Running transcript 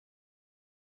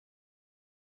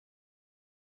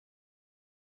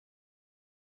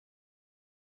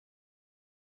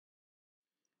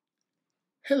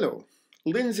Hello,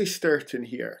 Lindsay Sturton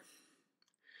here.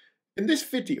 In this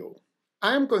video,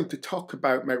 I am going to talk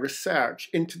about my research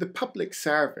into the public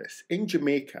service in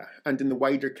Jamaica and in the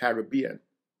wider Caribbean.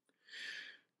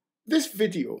 This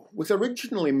video was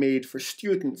originally made for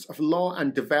students of Law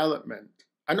and Development,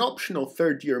 an optional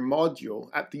third-year module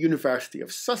at the University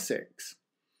of Sussex.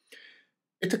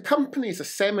 It accompanies a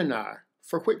seminar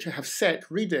for which I have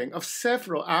set reading of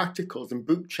several articles and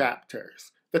book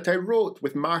chapters that I wrote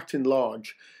with Martin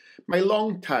Lodge, my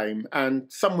long-time and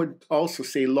some would also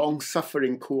say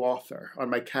long-suffering co-author on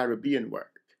my Caribbean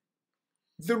work.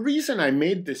 The reason I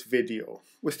made this video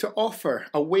was to offer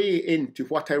a way into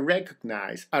what I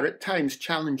recognise are at times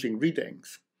challenging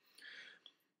readings.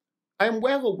 I am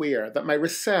well aware that my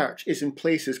research is in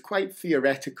places quite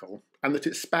theoretical and that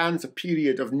it spans a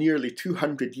period of nearly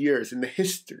 200 years in the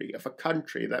history of a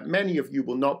country that many of you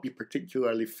will not be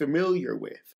particularly familiar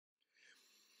with.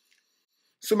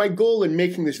 So my goal in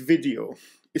making this video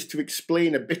is to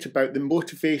explain a bit about the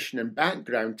motivation and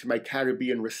background to my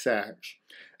Caribbean research,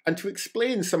 and to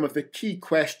explain some of the key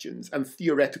questions and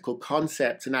theoretical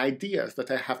concepts and ideas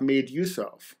that I have made use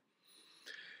of.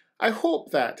 I hope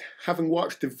that, having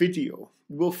watched the video,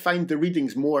 you will find the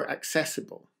readings more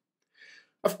accessible.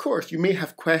 Of course, you may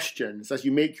have questions as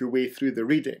you make your way through the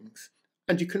readings,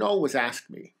 and you can always ask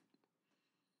me.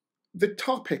 The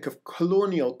topic of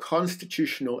colonial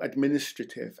constitutional,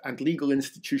 administrative and legal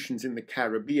institutions in the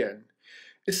Caribbean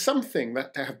is something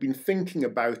that I have been thinking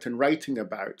about and writing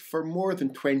about for more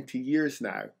than 20 years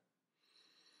now.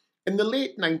 In the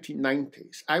late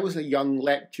 1990s, I was a young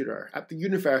lecturer at the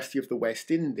University of the West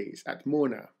Indies at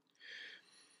Mona.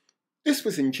 This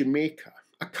was in Jamaica,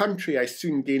 a country I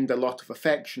soon gained a lot of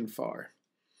affection for.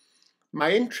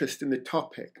 My interest in the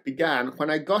topic began when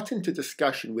I got into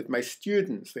discussion with my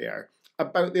students there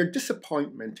about their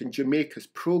disappointment in Jamaica's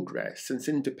progress since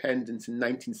independence in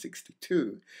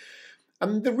 1962,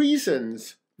 and the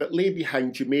reasons that lay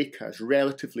behind Jamaica's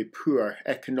relatively poor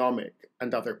economic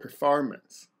and other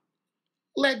performance.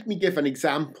 Let me give an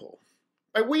example.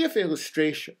 By way of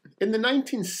illustration, in the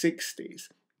 1960s,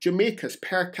 Jamaica's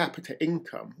per capita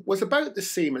income was about the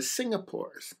same as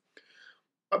Singapore's.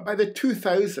 But by the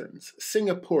 2000s,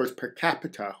 Singapore's per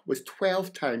capita was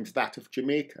 12 times that of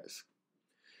Jamaica's.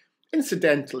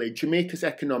 Incidentally, Jamaica's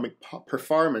economic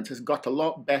performance has got a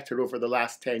lot better over the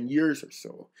last 10 years or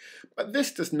so, but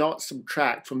this does not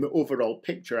subtract from the overall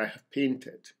picture I have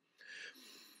painted.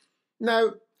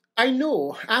 Now, I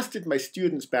know, as did my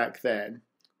students back then,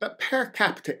 that per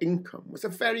capita income was a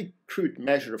very crude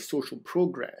measure of social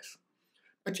progress.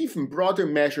 But even broader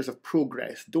measures of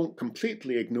progress don't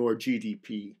completely ignore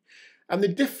GDP, and the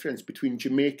difference between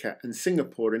Jamaica and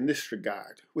Singapore in this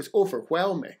regard was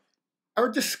overwhelming. Our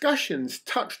discussions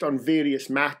touched on various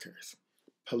matters: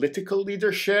 political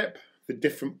leadership, the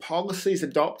different policies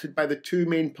adopted by the two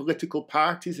main political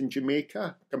parties in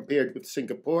Jamaica compared with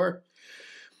Singapore.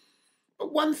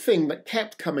 But one thing that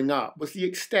kept coming up was the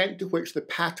extent to which the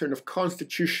pattern of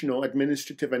constitutional,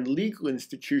 administrative and legal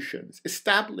institutions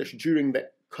established during the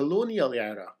colonial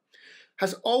era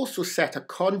has also set a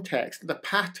context and a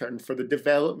pattern for the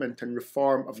development and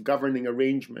reform of governing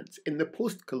arrangements in the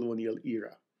post-colonial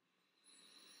era.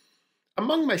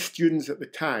 Among my students at the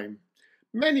time,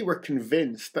 many were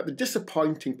convinced that the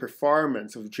disappointing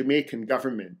performance of the Jamaican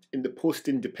government in the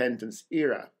post-independence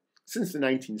era, since the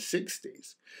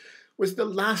 1960s, was the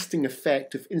lasting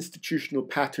effect of institutional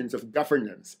patterns of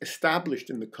governance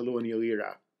established in the colonial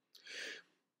era.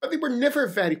 But they were never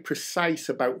very precise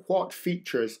about what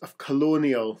features of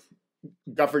colonial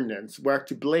governance were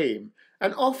to blame,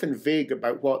 and often vague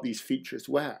about what these features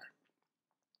were.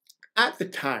 At the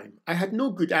time, I had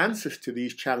no good answers to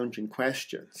these challenging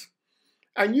questions.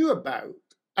 I knew about,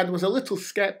 and was a little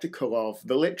sceptical of,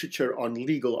 the literature on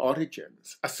legal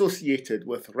origins associated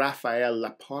with Raphael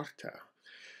Laporta,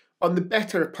 on the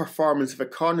better performance of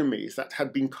economies that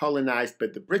had been colonised by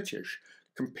the British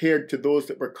compared to those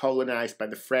that were colonised by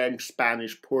the French,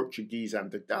 Spanish, Portuguese and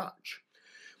the Dutch.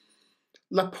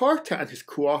 Laporta and his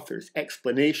co-authors'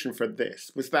 explanation for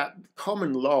this was that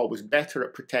common law was better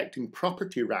at protecting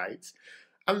property rights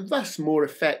and thus more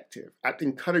effective at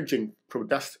encouraging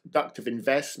productive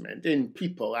investment in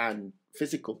people and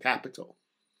physical capital.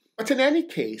 But in any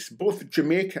case, both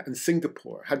Jamaica and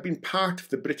Singapore had been part of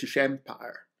the British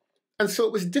Empire, and so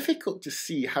it was difficult to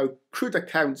see how crude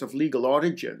accounts of legal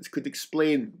origins could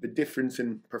explain the difference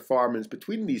in performance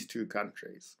between these two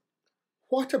countries.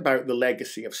 What about the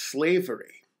legacy of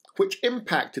slavery, which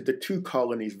impacted the two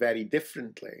colonies very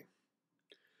differently?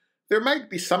 There might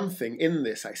be something in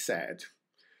this, I said.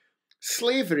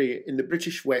 Slavery in the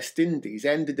British West Indies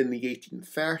ended in the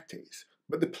 1830s,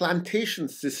 but the plantation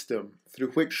system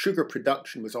through which sugar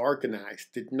production was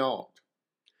organised did not.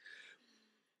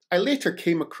 I later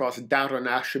came across Daron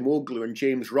Acemoglu and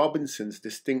James Robinson's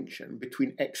distinction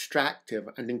between extractive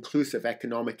and inclusive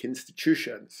economic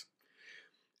institutions.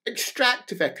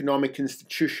 Extractive economic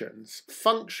institutions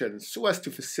function so as to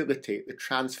facilitate the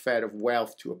transfer of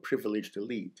wealth to a privileged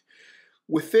elite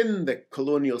within the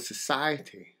colonial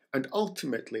society and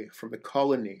ultimately from the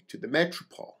colony to the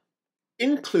metropole.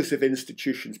 Inclusive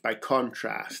institutions, by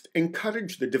contrast,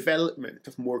 encourage the development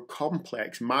of more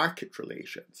complex market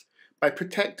relations by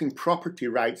protecting property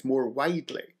rights more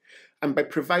widely and by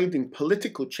providing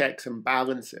political checks and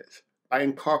balances by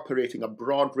incorporating a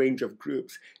broad range of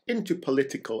groups into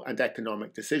political and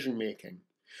economic decision-making.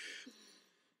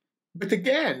 But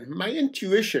again, my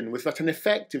intuition was that an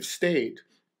effective state,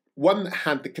 one that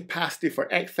had the capacity for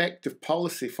effective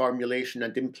policy formulation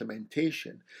and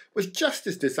implementation, was just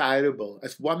as desirable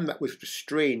as one that was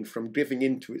restrained from giving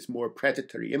in to its more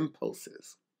predatory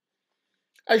impulses.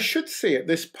 I should say at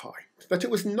this point that it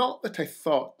was not that I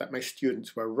thought that my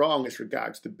students were wrong as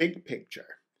regards the big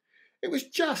picture. It was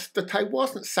just that I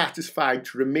wasn't satisfied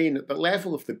to remain at the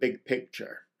level of the big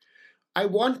picture. I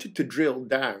wanted to drill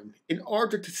down in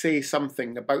order to say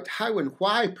something about how and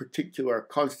why particular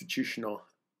constitutional,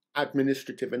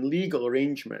 administrative and legal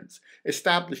arrangements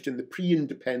established in the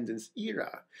pre-independence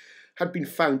era had been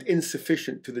found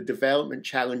insufficient to the development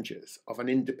challenges of an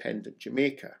independent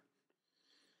Jamaica.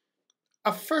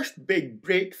 A first big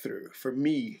breakthrough for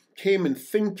me came in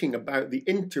thinking about the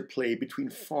interplay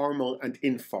between formal and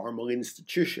informal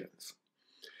institutions.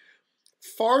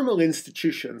 Formal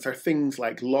institutions are things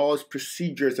like laws,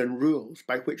 procedures and rules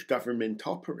by which government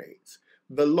operates,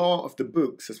 the law of the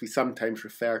books as we sometimes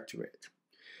refer to it.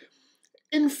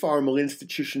 Informal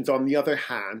institutions, on the other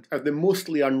hand, are the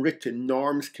mostly unwritten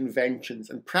norms, conventions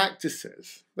and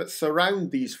practices that surround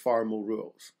these formal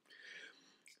rules.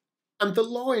 And the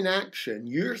law in action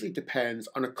usually depends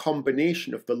on a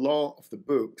combination of the law of the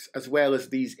books as well as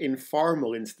these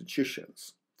informal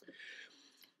institutions.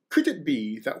 Could it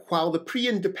be that while the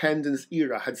pre-independence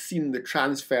era had seen the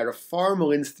transfer of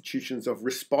formal institutions of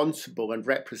responsible and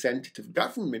representative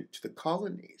government to the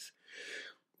colonies,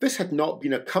 this had not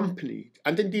been accompanied,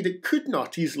 and indeed it could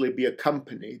not easily be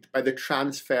accompanied, by the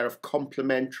transfer of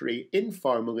complementary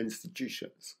informal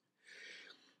institutions?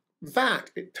 That,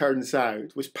 it turns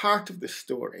out, was part of the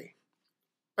story,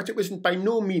 but it was by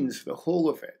no means the whole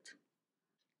of it.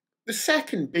 The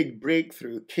second big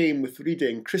breakthrough came with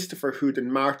reading Christopher Hood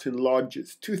and Martin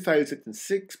Lodge's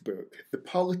 2006 book, The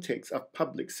Politics of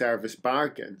Public Service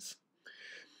Bargains.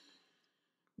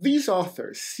 These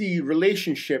authors see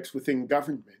relationships within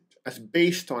government as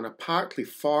based on a partly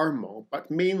formal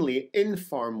but mainly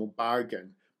informal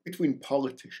bargain between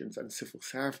politicians and civil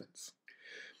servants.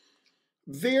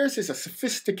 Theirs is a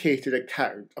sophisticated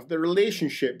account of the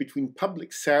relationship between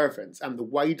public servants and the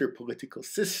wider political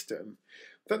system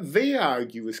that they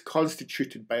argue is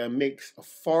constituted by a mix of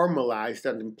formalised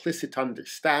and implicit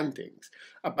understandings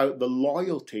about the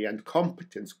loyalty and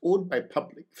competence owed by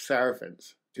public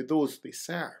servants to those they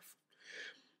serve.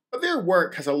 But their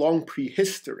work has a long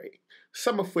prehistory,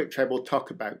 some of which I will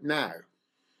talk about now.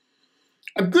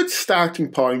 A good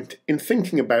starting point in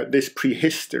thinking about this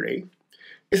prehistory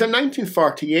is a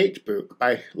 1948 book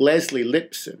by Leslie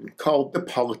Lipson called The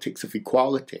Politics of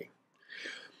Equality.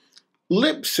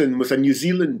 Lipson was a New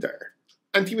Zealander,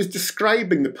 and he was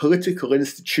describing the political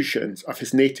institutions of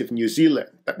his native New Zealand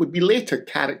that would be later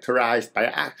characterised by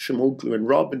Acemoglu and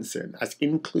Robinson as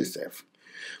inclusive.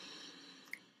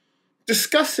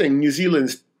 Discussing New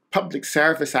Zealand's Public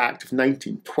Service Act of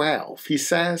 1912, he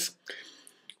says,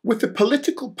 "With the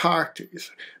political parties,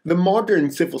 the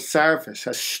modern civil service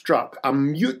has struck a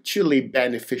mutually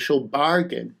beneficial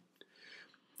bargain.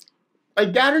 By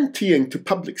guaranteeing to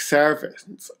public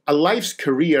servants a life's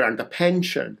career and a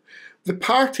pension, the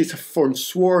parties have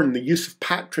forsworn the use of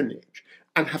patronage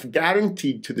and have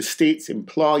guaranteed to the state's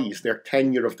employees their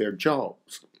tenure of their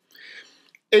jobs.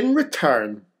 In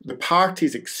return, the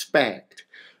parties expect,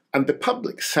 and the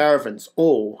public servants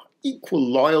owe, equal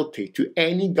loyalty to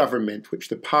any government which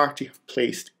the party have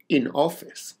placed in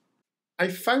office." I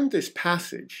found this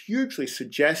passage hugely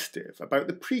suggestive about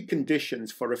the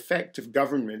preconditions for effective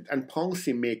government and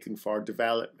policy making for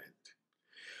development.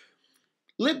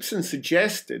 Lipson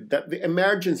suggested that the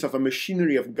emergence of a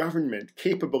machinery of government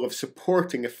capable of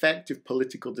supporting effective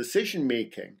political decision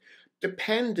making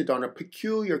depended on a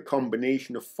peculiar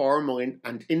combination of formal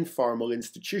and informal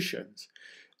institutions,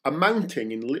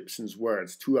 amounting, in Lipson's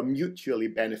words, to a mutually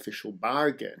beneficial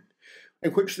bargain,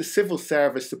 in which the civil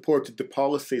service supported the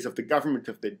policies of the government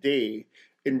of the day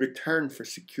in return for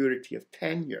security of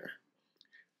tenure.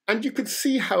 And you could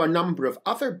see how a number of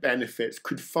other benefits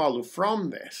could follow from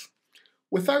this.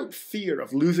 Without fear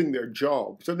of losing their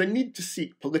jobs or the need to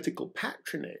seek political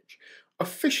patronage,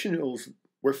 officials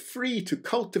were free to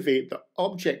cultivate the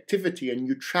objectivity and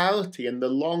neutrality and the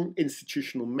long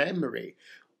institutional memory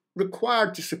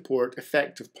required to support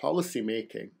effective policy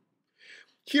making.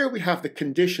 Here we have the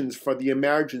conditions for the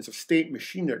emergence of state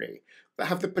machinery that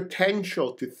have the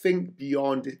potential to think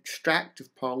beyond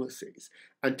extractive policies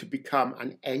and to become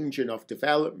an engine of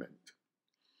development.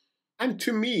 And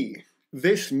to me,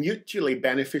 this mutually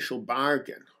beneficial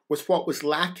bargain was what was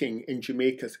lacking in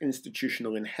Jamaica's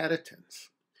institutional inheritance.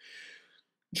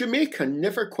 Jamaica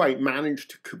never quite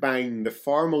managed to combine the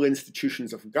formal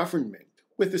institutions of government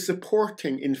with the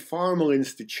supporting informal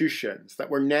institutions that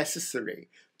were necessary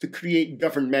to create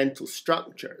governmental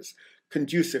structures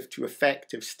conducive to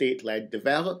effective state-led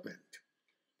development.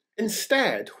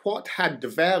 Instead, what had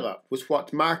developed was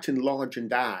what Martin Lodge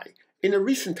and I, in a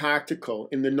recent article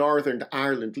in the Northern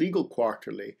Ireland Legal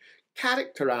Quarterly,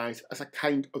 characterise as a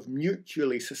kind of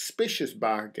mutually suspicious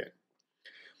bargain.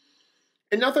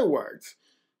 In other words,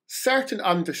 certain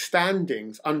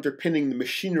understandings underpinning the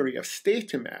machinery of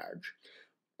state emerge,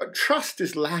 but trust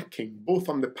is lacking both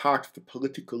on the part of the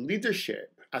political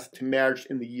leadership as it emerged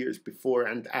in the years before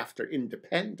and after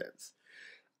independence,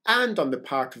 and on the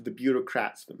part of the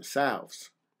bureaucrats themselves.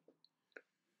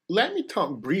 Let me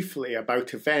talk briefly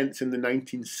about events in the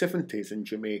 1970s in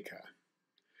Jamaica.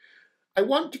 I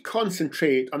want to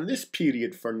concentrate on this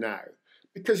period for now,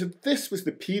 because this was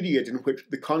the period in which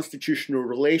the constitutional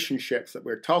relationships that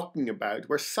we're talking about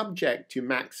were subject to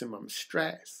maximum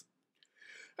stress.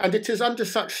 And it is under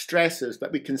such stresses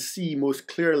that we can see most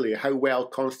clearly how well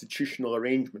constitutional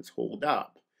arrangements hold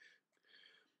up.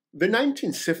 The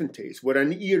 1970s were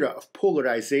an era of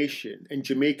polarization in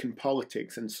Jamaican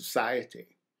politics and society.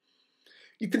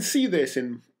 You can see this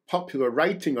in popular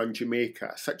writing on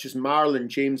Jamaica, such as Marlon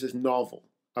James's novel,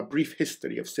 A Brief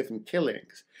History of 7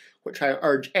 Killings, which I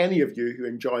urge any of you who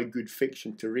enjoy good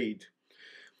fiction to read.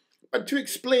 But to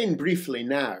explain briefly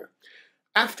now,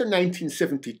 after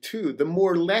 1972, the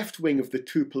more left wing of the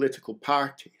two political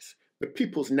parties, the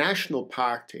People's National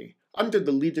Party, under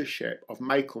the leadership of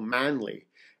Michael Manley,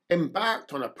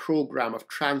 embarked on a programme of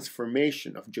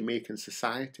transformation of Jamaican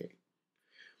society.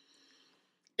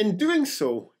 In doing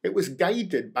so, it was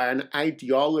guided by an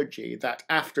ideology that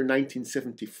after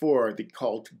 1974 they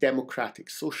called democratic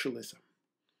socialism.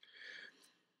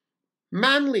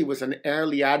 Manley was an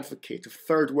early advocate of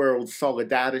third world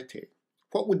solidarity,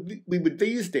 what we would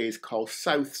these days call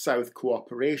South-South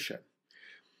cooperation.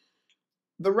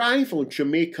 The rival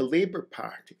Jamaica Labour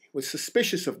Party was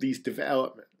suspicious of these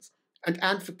developments and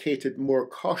advocated more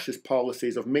cautious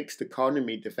policies of mixed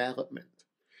economy development.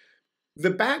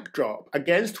 The backdrop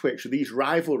against which these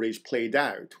rivalries played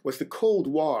out was the Cold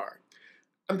War,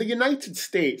 and the United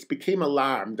States became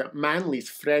alarmed at Manley's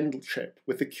friendship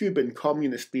with the Cuban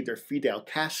communist leader Fidel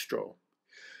Castro.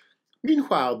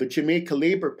 Meanwhile, the Jamaica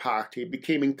Labour Party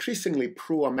became increasingly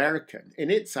pro-American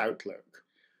in its outlook.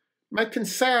 My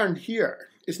concern here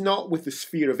is not with the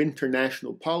sphere of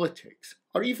international politics,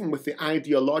 or even with the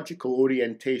ideological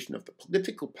orientation of the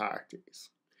political parties.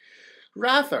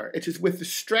 Rather, it is with the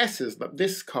stresses that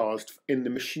this caused in the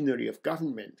machinery of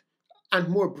government, and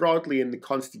more broadly in the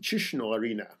constitutional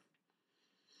arena.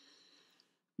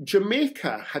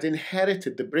 Jamaica had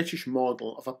inherited the British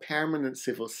model of a permanent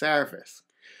civil service,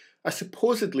 a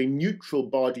supposedly neutral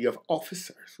body of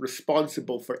officers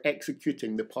responsible for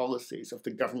executing the policies of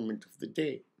the government of the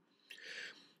day.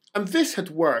 And this had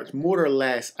worked more or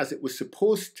less as it was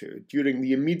supposed to during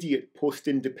the immediate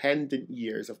post-independent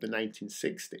years of the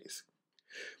 1960s.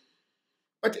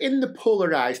 But in the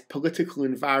polarised political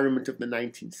environment of the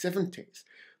 1970s,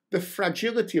 the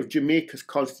fragility of Jamaica's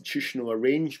constitutional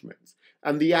arrangements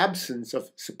and the absence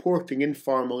of supporting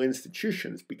informal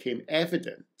institutions became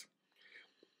evident.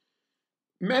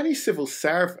 Many civil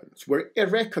servants were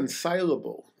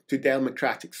irreconcilable to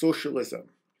democratic socialism,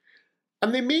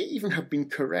 and they may even have been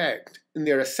correct in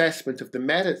their assessment of the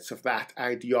merits of that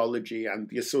ideology and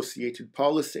the associated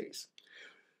policies.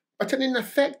 But in an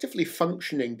effectively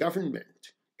functioning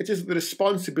government, it is the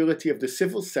responsibility of the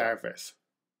civil service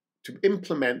to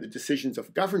implement the decisions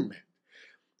of government,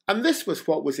 and this was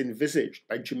what was envisaged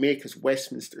by Jamaica's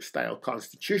Westminster-style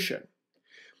constitution.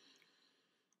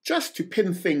 Just to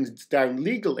pin things down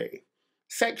legally,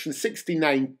 Section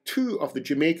 69(2) of the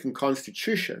Jamaican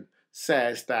Constitution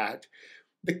says that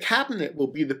the Cabinet will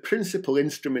be the principal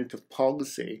instrument of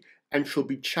policy and shall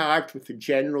be charged with the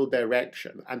general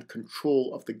direction and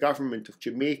control of the government of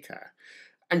Jamaica,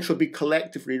 and shall be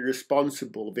collectively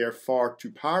responsible therefore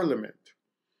to Parliament.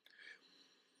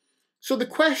 So the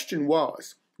question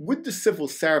was, would the civil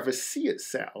service see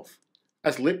itself,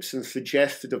 as Lipson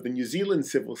suggested of the New Zealand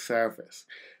civil service,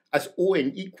 as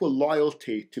owing equal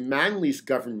loyalty to Manley's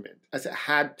government as it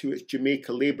had to its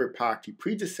Jamaica Labour Party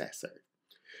predecessor?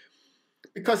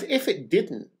 Because if it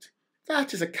didn't,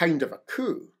 that is a kind of a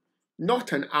coup,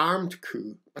 not an armed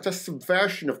coup, but a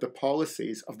subversion of the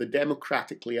policies of the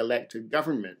democratically elected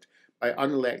government by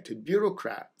unelected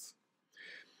bureaucrats.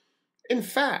 In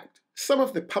fact, some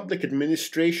of the public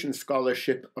administration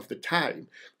scholarship of the time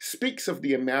speaks of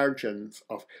the emergence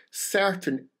of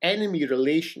certain enemy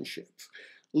relationships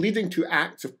leading to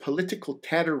acts of political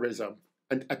terrorism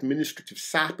and administrative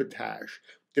sabotage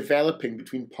developing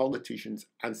between politicians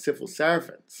and civil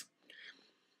servants.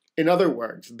 In other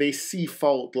words, they see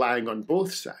fault lying on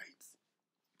both sides.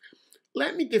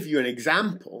 Let me give you an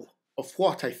example of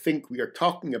what I think we are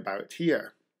talking about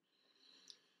here.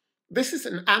 This is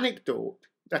an anecdote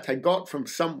that I got from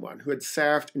someone who had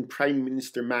served in Prime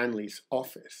Minister Manley's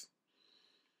office.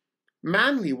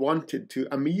 Manley wanted to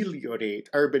ameliorate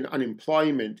urban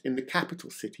unemployment in the capital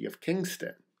city of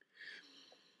Kingston.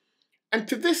 And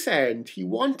to this end, he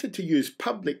wanted to use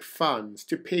public funds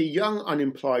to pay young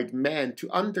unemployed men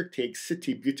to undertake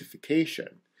city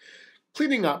beautification,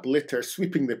 cleaning up litter,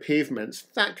 sweeping the pavements,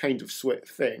 that kind of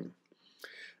thing.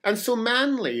 And so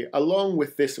Manley, along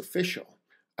with this official,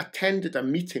 attended a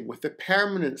meeting with the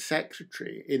permanent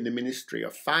secretary in the Ministry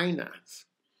of Finance.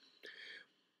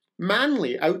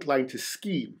 Manley outlined his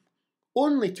scheme,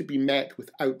 only to be met with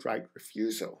outright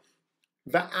refusal.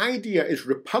 "The idea is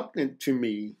repugnant to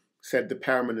me," said the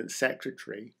permanent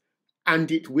secretary,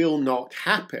 "and it will not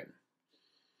happen."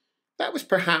 That was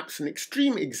perhaps an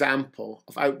extreme example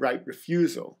of outright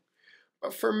refusal,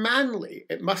 but for Manley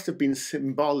it must have been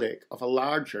symbolic of a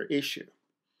larger issue.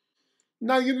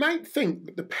 Now you might think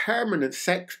that the permanent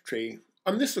secretary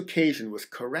on this occasion was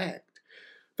correct,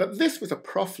 that this was a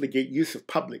profligate use of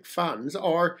public funds,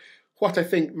 or what I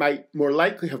think might more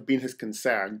likely have been his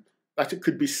concern, that it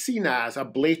could be seen as a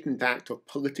blatant act of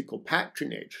political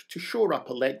patronage to shore up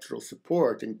electoral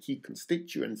support in key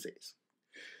constituencies.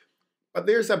 But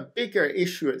there's a bigger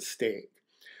issue at stake,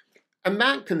 and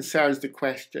that concerns the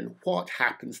question, what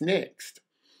happens next?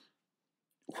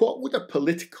 What would a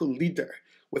political leader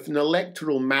with an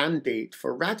electoral mandate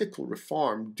for radical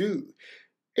reform do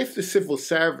if the civil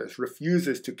service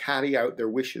refuses to carry out their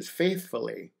wishes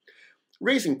faithfully,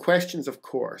 raising questions, of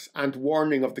course, and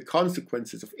warning of the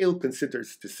consequences of ill-considered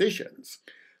decisions,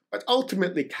 but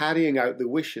ultimately carrying out the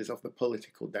wishes of the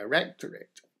political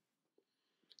directorate?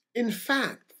 In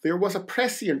fact, there was a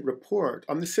prescient report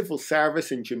on the civil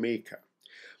service in Jamaica,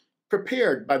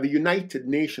 prepared by the United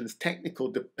Nations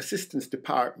Technical Assistance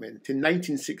Department in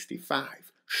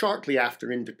 1965, shortly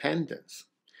after independence.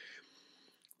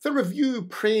 The review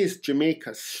praised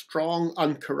Jamaica's strong,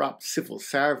 uncorrupt civil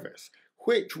service,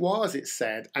 which was, it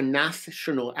said, a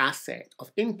national asset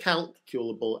of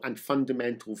incalculable and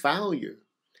fundamental value.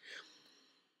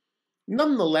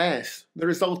 Nonetheless, the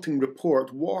resulting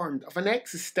report warned of an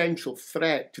existential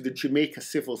threat to the Jamaica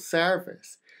civil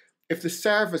service if the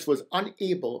service was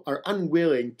unable or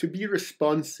unwilling to be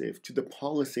responsive to the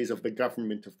policies of the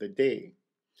government of the day.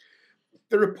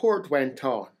 The report went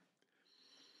on,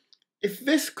 "If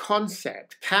this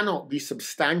concept cannot be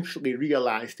substantially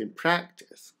realized in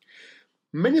practice,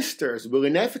 ministers will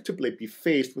inevitably be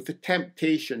faced with the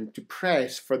temptation to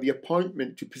press for the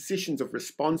appointment to positions of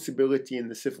responsibility in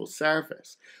the civil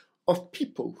service of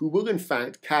people who will in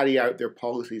fact carry out their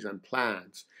policies and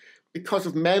plans because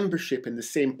of membership in the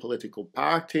same political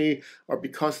party or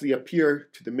because they appear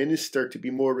to the minister to be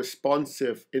more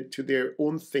responsive to their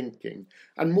own thinking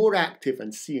and more active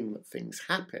in seeing that things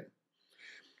happen.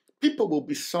 People will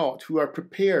be sought who are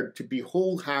prepared to be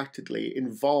wholeheartedly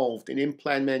involved in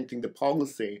implementing the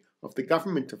policy of the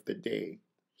government of the day.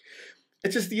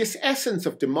 It is the essence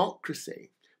of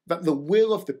democracy that the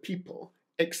will of the people,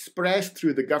 expressed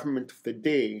through the government of the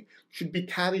day, should be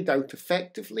carried out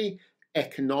effectively,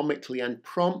 economically and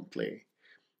promptly.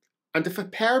 And if a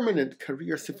permanent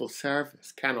career civil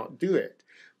service cannot do it,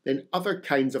 then other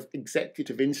kinds of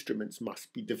executive instruments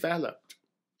must be developed."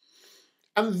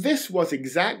 And this was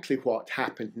exactly what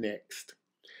happened next.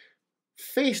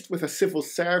 Faced with a civil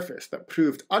service that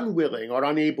proved unwilling or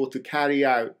unable to carry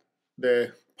out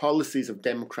the policies of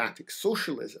democratic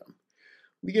socialism,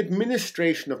 the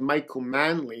administration of Michael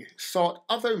Manley sought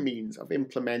other means of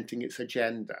implementing its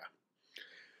agenda.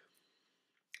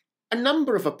 A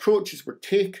number of approaches were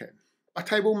taken,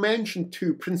 but I will mention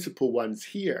two principal ones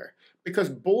here, because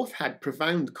both had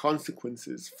profound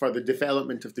consequences for the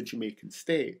development of the Jamaican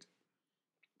state.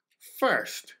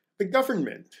 First, the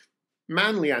government,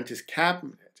 Manley and his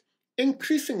cabinet,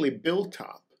 increasingly built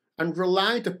up and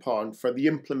relied upon for the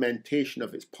implementation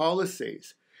of its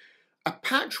policies a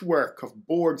patchwork of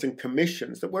boards and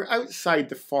commissions that were outside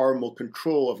the formal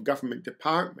control of government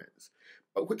departments,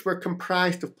 but which were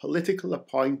comprised of political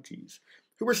appointees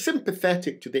who were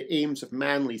sympathetic to the aims of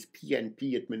Manley's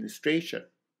PNP administration.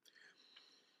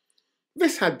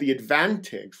 This had the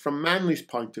advantage, from Manley's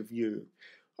point of view,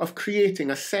 of creating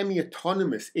a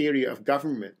semi-autonomous area of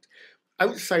government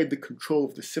outside the control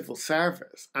of the civil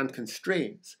service and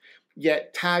constraints,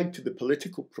 yet tied to the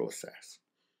political process.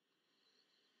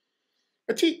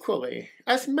 But equally,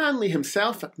 as Manley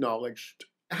himself acknowledged,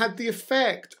 had the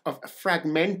effect of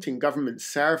fragmenting government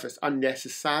service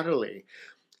unnecessarily,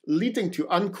 leading to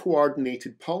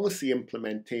uncoordinated policy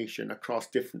implementation across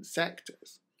different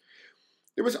sectors.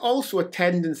 There was also a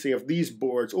tendency of these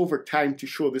boards over time to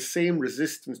show the same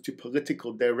resistance to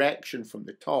political direction from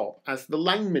the top as the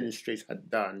line ministries had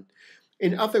done.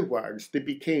 In other words, they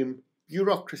became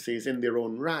bureaucracies in their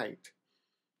own right.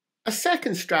 A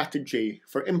second strategy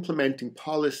for implementing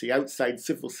policy outside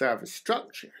civil service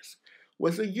structures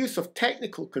was the use of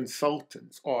technical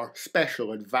consultants or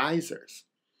special advisors.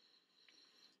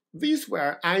 These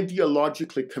were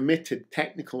ideologically committed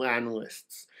technical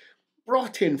analysts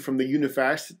brought in from the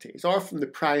universities or from the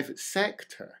private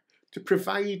sector to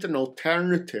provide an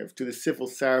alternative to the civil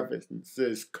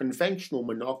service's conventional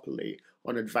monopoly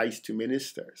on advice to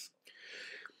ministers.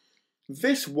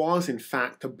 This was, in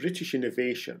fact, a British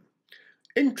innovation,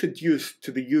 introduced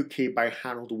to the UK by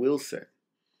Harold Wilson.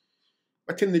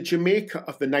 But in the Jamaica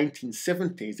of the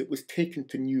 1970s, it was taken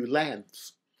to new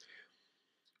lengths.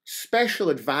 Special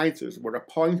advisors were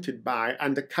appointed by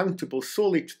and accountable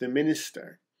solely to the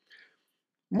minister.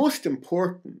 Most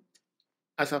important,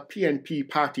 as a PNP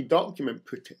party document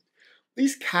put it,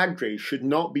 these cadres should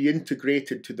not be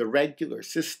integrated to the regular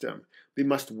system. They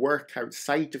must work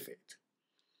outside of it.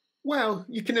 Well,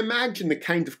 you can imagine the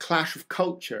kind of clash of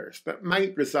cultures that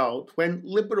might result when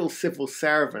liberal civil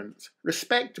servants,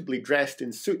 respectably dressed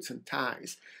in suits and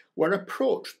ties, were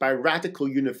approached by radical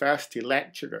university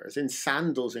lecturers in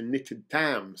sandals and knitted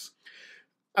tams.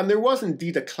 And there was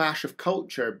indeed a clash of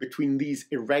culture between these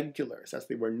irregulars, as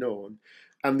they were known,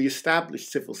 and the established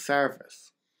civil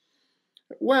service.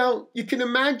 Well, you can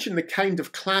imagine the kind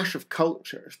of clash of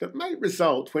cultures that might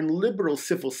result when liberal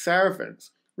civil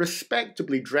servants,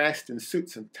 respectably dressed in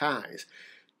suits and ties,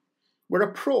 were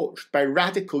approached by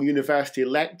radical university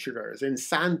lecturers in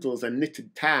sandals and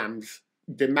knitted tams,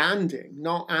 demanding,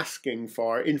 not asking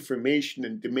for information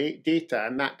and data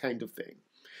and that kind of thing.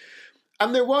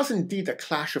 And there was indeed a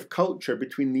clash of culture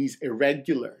between these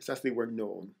irregulars, as they were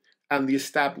known, and the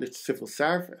established civil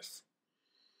service.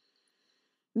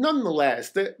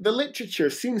 Nonetheless, the literature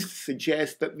seems to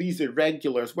suggest that these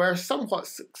irregulars were somewhat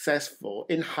successful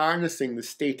in harnessing the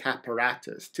state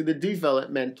apparatus to the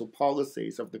developmental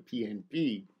policies of the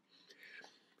PNP.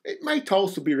 It might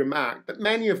also be remarked that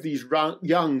many of these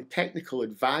young technical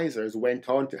advisors went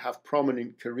on to have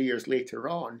prominent careers later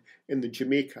on in the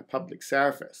Jamaica public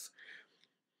service.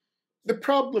 The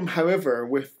problem, however,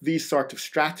 with these sort of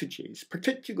strategies,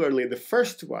 particularly the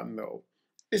first one though,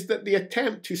 is that the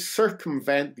attempt to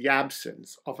circumvent the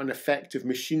absence of an effective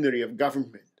machinery of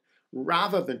government,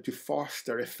 rather than to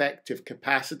foster effective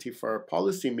capacity for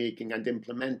policy making and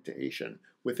implementation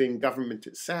within government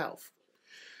itself.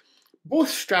 Both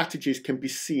strategies can be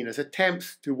seen as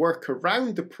attempts to work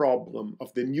around the problem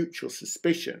of the mutual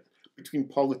suspicion between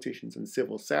politicians and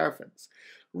civil servants,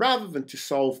 rather than to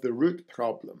solve the root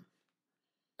problem.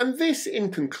 And this,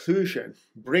 in conclusion,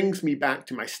 brings me back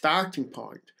to my starting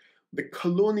point, the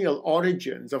colonial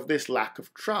origins of this lack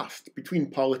of trust between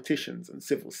politicians and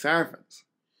civil servants.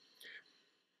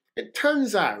 It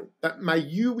turns out that my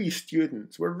UWE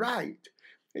students were right.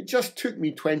 It just took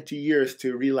me 20 years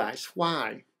to realise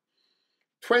why.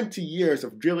 20 years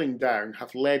of drilling down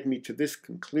have led me to this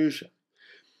conclusion,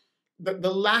 that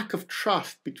the lack of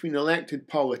trust between elected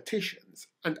politicians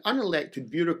and unelected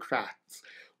bureaucrats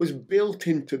was built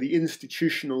into the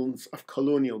institutions of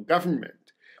colonial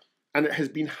government, and it has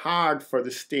been hard for the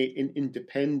state in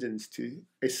independence to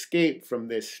escape from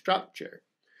this structure.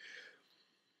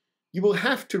 You will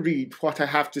have to read what I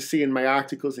have to say in my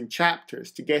articles and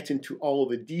chapters to get into all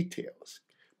the details,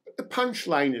 but the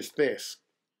punchline is this.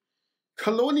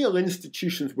 Colonial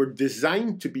institutions were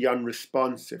designed to be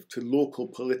unresponsive to local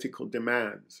political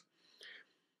demands.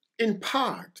 In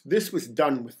part, this was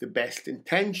done with the best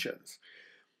intentions.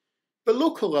 The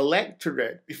local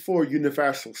electorate before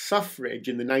universal suffrage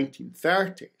in the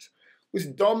 1930s was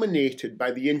dominated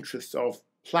by the interests of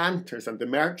planters and the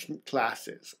merchant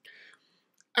classes,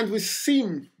 and was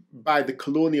seen by the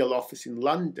colonial office in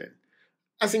London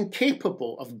as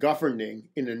incapable of governing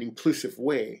in an inclusive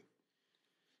way.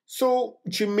 So,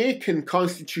 Jamaican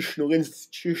constitutional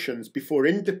institutions before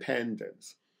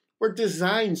independence were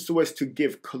designed so as to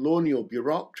give colonial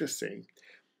bureaucracy,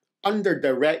 under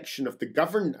direction of the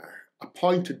governor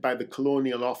appointed by the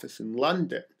colonial office in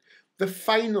London, the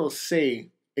final say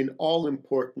in all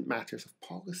important matters of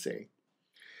policy.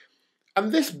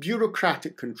 And this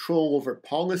bureaucratic control over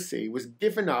policy was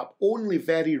given up only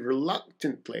very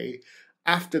reluctantly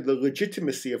after the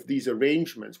legitimacy of these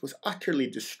arrangements was utterly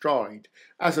destroyed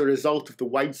as a result of the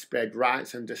widespread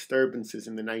riots and disturbances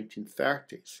in the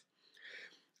 1930s.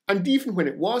 And even when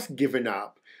it was given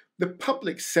up, the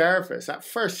public service at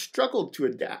first struggled to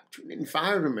adapt to an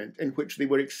environment in which they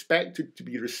were expected to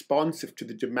be responsive to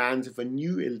the demands of a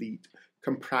new elite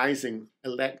comprising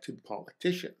elected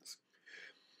politicians.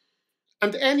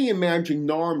 And any emerging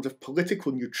norms of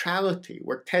political neutrality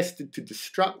were tested to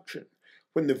destruction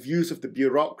when the views of the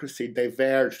bureaucracy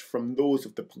diverged from those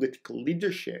of the political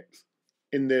leaderships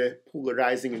in the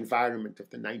polarizing environment of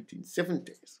the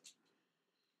 1970s.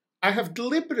 I have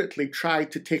deliberately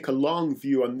tried to take a long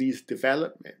view on these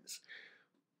developments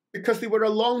because they were a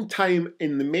long time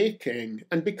in the making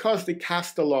and because they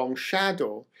cast a long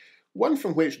shadow, one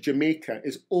from which Jamaica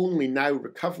is only now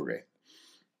recovering.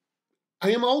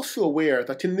 I am also aware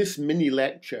that in this mini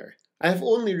lecture, I have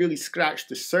only really scratched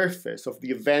the surface of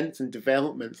the events and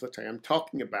developments that I am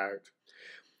talking about.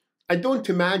 I don't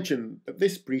imagine that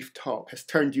this brief talk has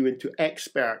turned you into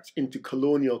experts into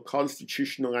colonial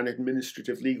constitutional and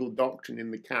administrative legal doctrine in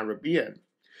the Caribbean.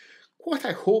 What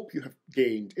I hope you have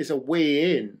gained is a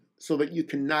way in so that you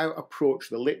can now approach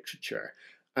the literature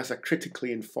as a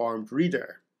critically informed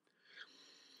reader.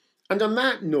 And on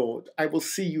that note, I will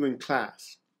see you in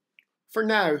class. For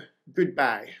now,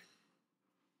 goodbye.